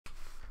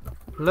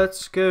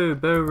let's go,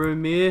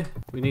 Boromir.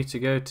 We need to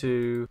go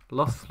to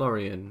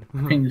Lothlorien.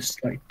 I think it's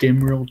like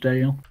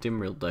Dimrildale.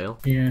 Dimrildale.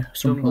 Yeah,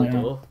 something like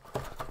that. Dumbledore.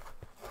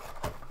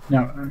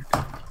 No,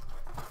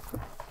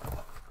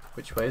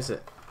 Which way is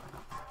it?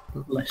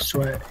 this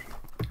way.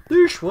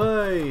 This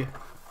way!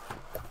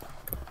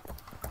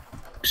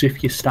 Because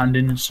if you stand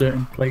in a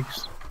certain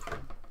place,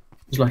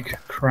 there's like a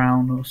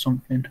crown or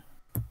something.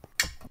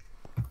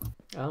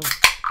 Oh.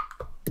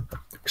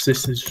 Because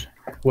this is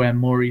where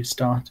Moria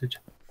started.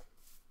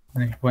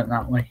 And he went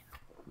that way.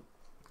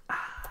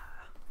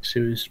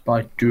 So it was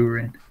by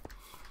Durin.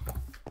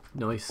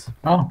 Nice.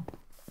 Oh,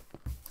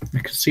 I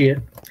can see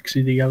it. I can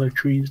see the yellow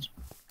trees.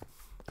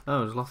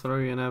 Oh, does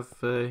Lothlorien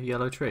have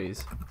yellow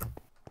trees?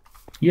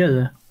 Yeah,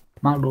 the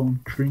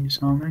Malorn trees,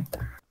 aren't they?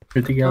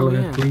 With the yellow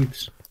yeah.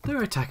 leaves.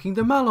 They're attacking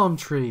the Malon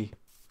tree.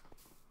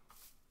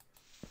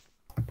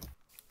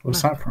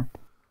 What's that from?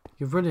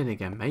 You're running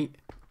again, mate.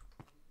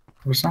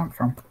 What's that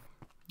from?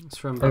 It's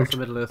from Battle for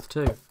Middle-earth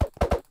 2.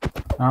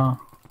 Ah.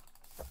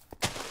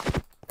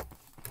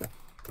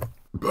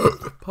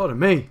 Pardon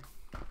me.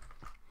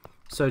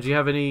 So, do you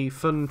have any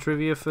fun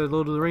trivia for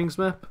Lord of the Rings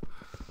map?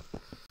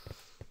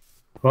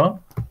 What?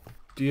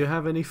 Do you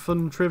have any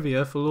fun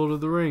trivia for Lord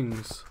of the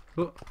Rings?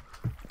 Oh.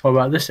 What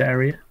about this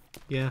area?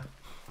 Yeah.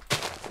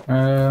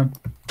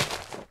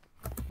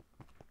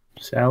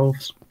 It's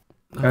elves.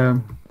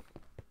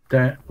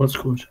 They're, what's it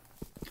called?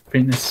 I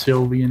think they're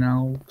Sylvian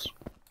elves.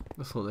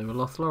 I thought they were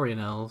Lothlorien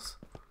elves.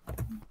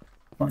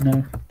 What,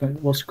 no,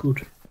 what's it called?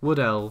 Wood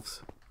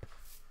elves.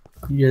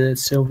 Yeah, they're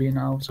Sylvian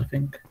elves, I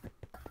think.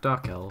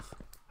 Dark elf.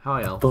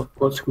 High elf. But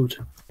what's it called?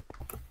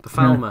 The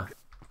Falmer.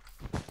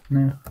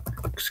 No.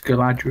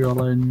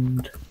 Galadriel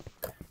and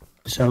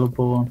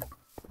Celeborn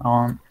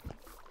aren't,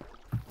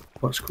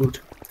 what's it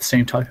called? The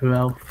same type of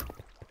elf.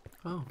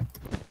 Oh.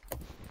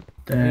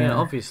 They're Yeah,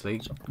 obviously.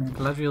 something.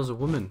 Galadriel's a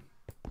woman.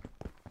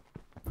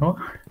 What?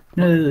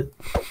 No,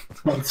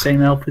 not the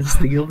same elf as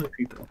the other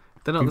people.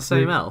 They're not the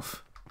same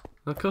elf.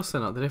 Of course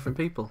they're not. They're different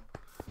people.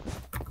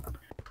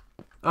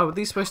 Oh, are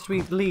these supposed to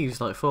be leaves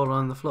like fall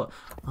on the floor?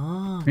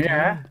 Oh, okay.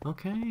 Yeah.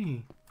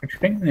 Okay. What do you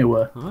think they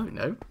were? I don't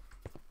know.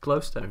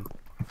 Glowstone.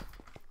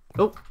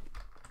 Oh.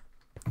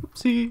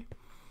 Oopsie.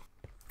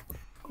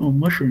 Oh,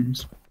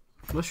 mushrooms.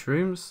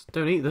 Mushrooms.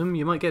 Don't eat them.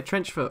 You might get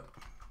trench foot.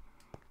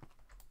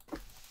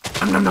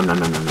 Nom, nom, nom,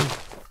 nom, nom, nom.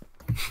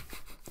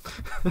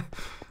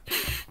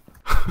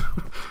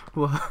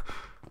 What?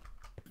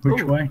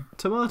 Which Ooh, way?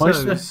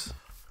 Tomatoes.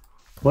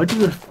 Why do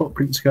the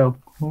footprints go?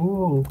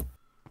 Oh.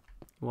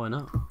 Why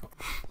not?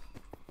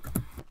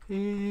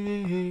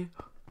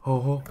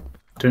 Oh.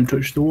 Don't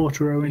touch the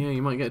water, Owen. Yeah,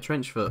 you might get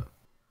trench foot.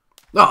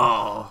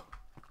 Oh!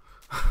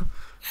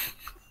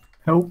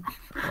 Help.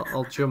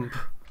 I'll jump.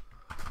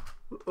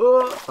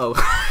 Oh.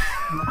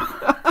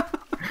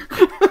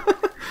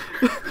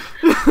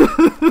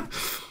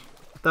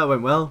 That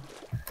went well.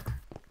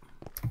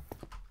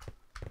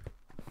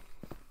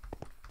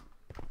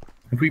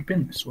 Have we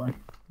been this way?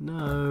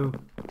 No.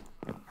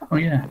 Oh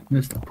yeah,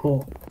 there's the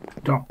port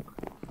dock.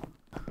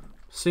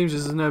 Seems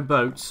as there's no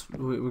boats.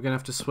 We're going to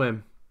have to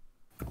swim.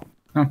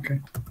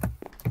 Okay.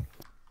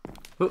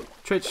 Oh,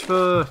 trench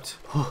foot.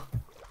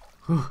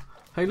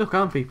 Hey, look,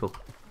 arm people.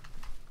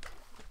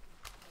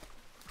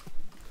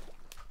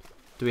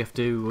 Do we have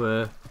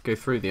to go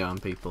through the arm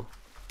people?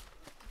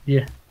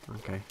 Yeah.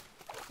 Okay.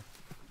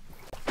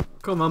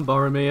 Come on,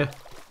 Boromir.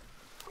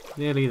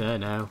 Nearly there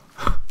now.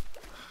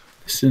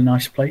 This is a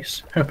nice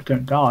place. Hope I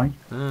don't die.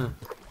 Ah.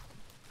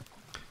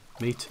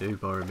 Me too,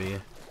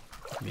 Boromir.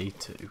 Me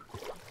too.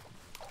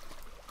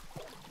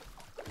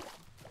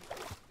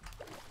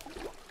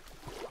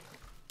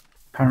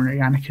 Apparently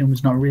Anakin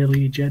was not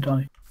really a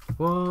Jedi.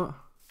 What?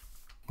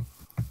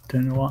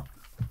 Don't know what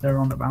they're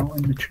on about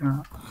in the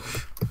chat.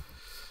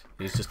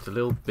 He's just a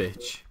little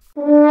bitch.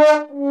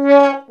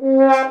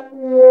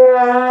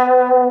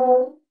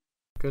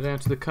 Go down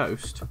to the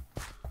coast.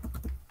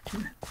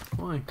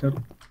 Why?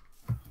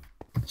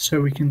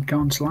 So we can go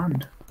onto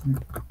land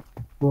and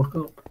walk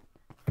up.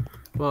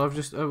 Well,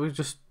 we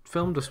just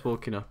filmed us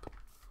walking up.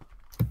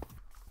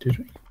 Did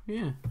we?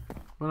 Yeah.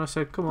 When I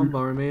said, "Come on,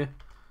 Boromir,"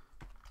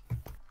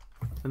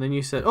 and then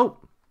you said, "Oh,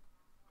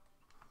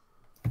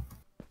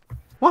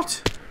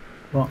 what?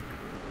 What?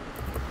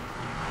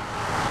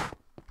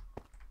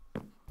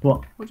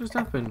 What? What just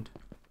happened?"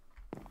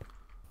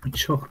 What are you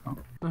talking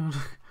about?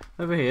 Oh,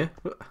 over here.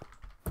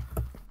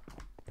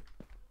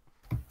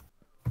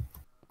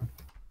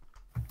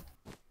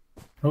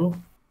 Oh,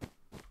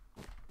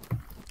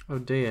 Oh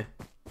dear.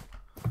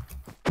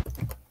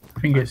 I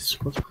think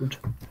it's what's good.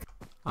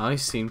 I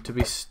seem to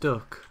be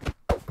stuck.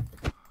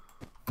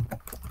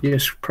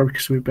 Yes, probably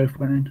because we both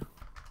went in.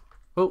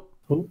 Oh.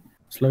 Oh,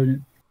 it's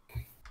loading.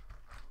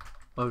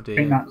 Oh I think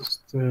dear. that's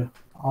the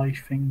eye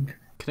thing.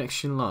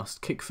 Connection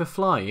lost. Kick for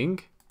flying?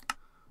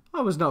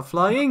 I was not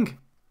flying.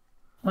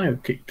 I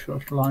got kicked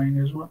for flying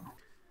as well.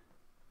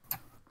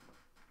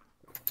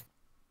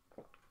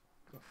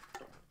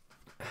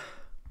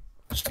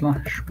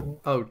 Slash.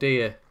 Oh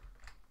dear.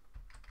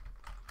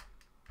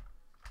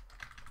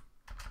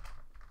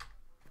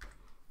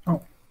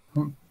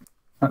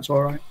 That's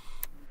alright.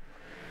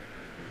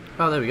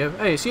 Oh, there we go.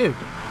 Hey, it's you.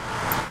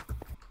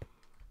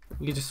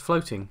 You're just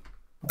floating.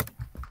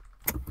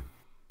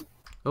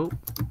 Oh.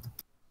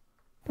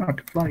 I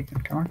can fly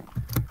again, can I?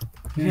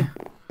 Yeah.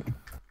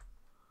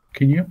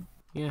 Can you?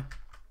 Yeah.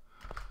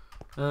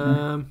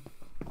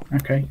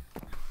 Okay.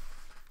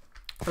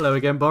 Hello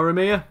again,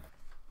 Boromir.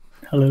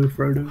 Hello,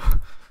 Frodo.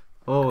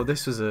 Oh,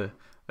 this was a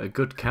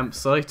good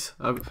campsite.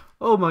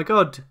 Oh my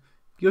god,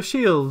 your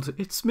shield,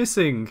 it's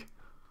missing.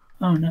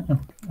 Oh no,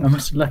 I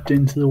must have left it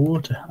into the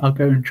water. I'll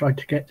go and try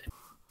to get it.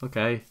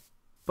 Okay.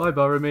 Bye,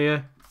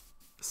 Boromir.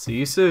 See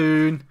you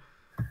soon.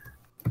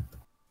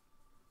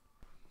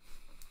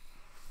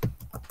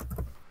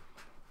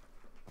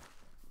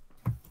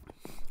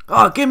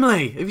 Oh,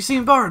 Gimli, have you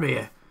seen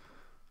Boromir?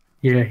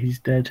 Yeah, he's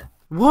dead.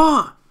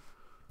 What?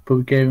 But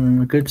we gave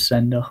him a good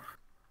send-off.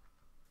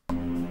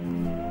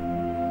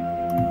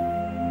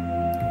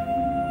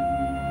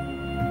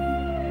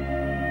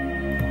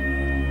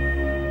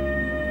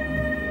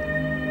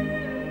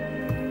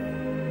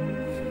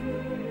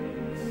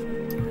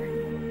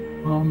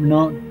 I'm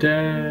not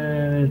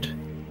dead.